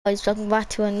Guys, welcome back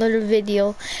to another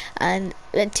video, and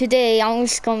today I'm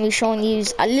just gonna be showing you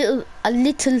a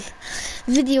little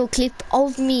video clip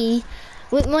of me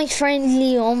with my friend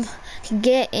Liam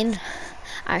getting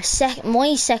my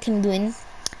second win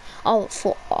of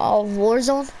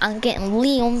Warzone, and getting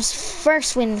Liam's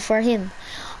first win for him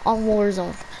on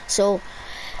Warzone. So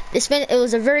it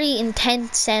was a very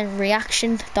intense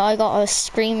reaction that I got. I was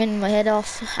screaming my head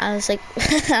off, and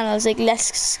I was like,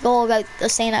 let's go.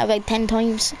 Saying that about 10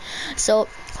 times. So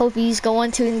hope he's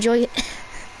going to enjoy it.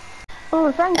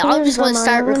 Oh, I'm just going to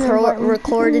start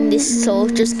recording this, so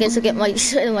just in case I get my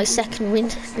second win.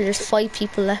 There's 5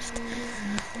 people left,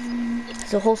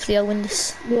 so hopefully I'll win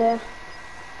this. Yeah.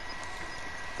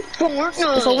 If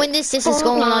I win this is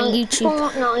going on YouTube.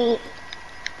 Fortnite.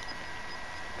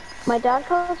 My dad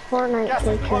calls Fortnite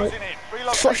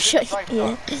Fortnite.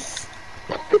 Yeah.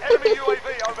 Enemy UAV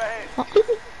overhead.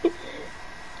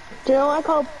 Do you know what I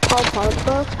call Paul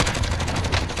Pogba?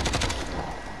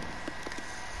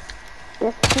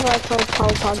 This is what I call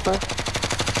Paul Pogba.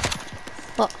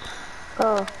 What?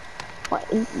 Oh. What?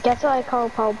 Guess what I call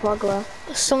Paul Pogba?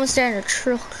 Someone's there in a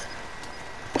truck.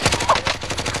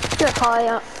 You're high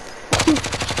up.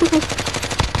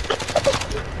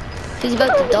 He's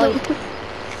about to die.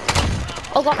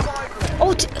 Oh god.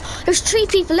 Oh, there's 3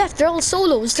 people left. They're all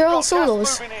solos. They're all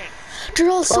solos.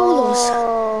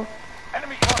 Oh.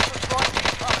 Enemy cluster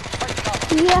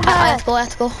strike. Yeah. I have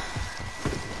to go.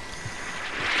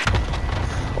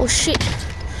 Oh shit.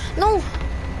 No.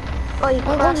 Oh, I'm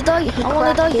going to die. I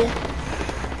want to die.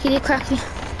 He did crack me.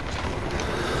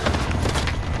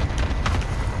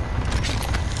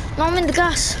 No, I'm in the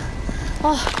gas.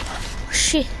 Oh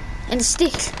shit. And the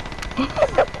sticks.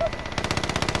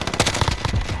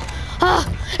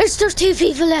 There's 2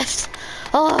 people left.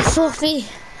 Oh, fuck me.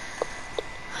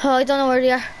 Oh, I don't know where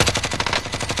they are.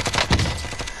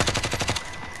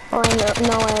 Oh,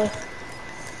 no way.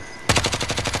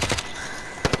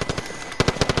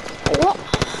 What?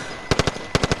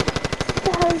 What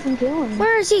the hell is he doing?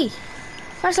 Where is he?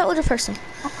 Where's that other person?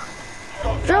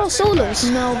 They're all solos.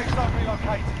 No.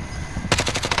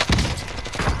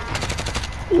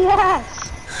 Yes.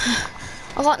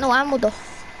 I got no ammo though.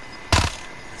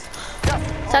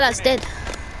 So that's dead.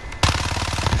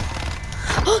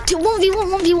 Oh,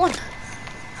 1v1.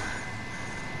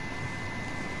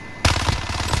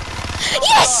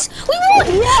 Yes! We won!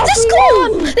 Yes,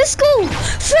 Let's go!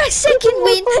 For a second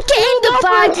win, get in the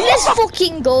bag. Let's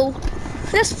fucking go.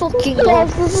 Let's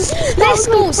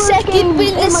go. Second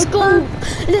win, let's go.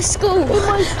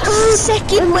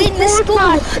 Second win, let's go.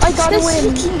 I gotta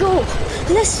win.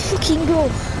 Let's fucking go.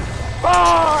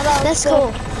 Oh, Let's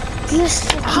go. Let's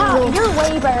fucking go. You're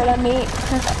way better than me.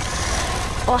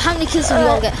 Oh, how many kills did we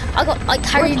all get? I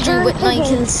carried you with 9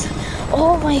 kills.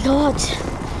 Oh my god.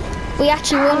 We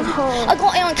actually won. I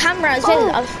got it on camera as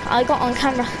well. I got on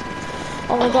camera.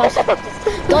 Oh my god.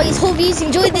 Guys, hope you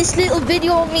enjoyed this little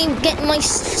video of me getting my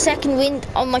second win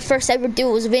on my first ever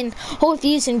duos win. Hope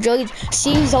you enjoyed.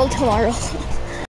 See you all tomorrow.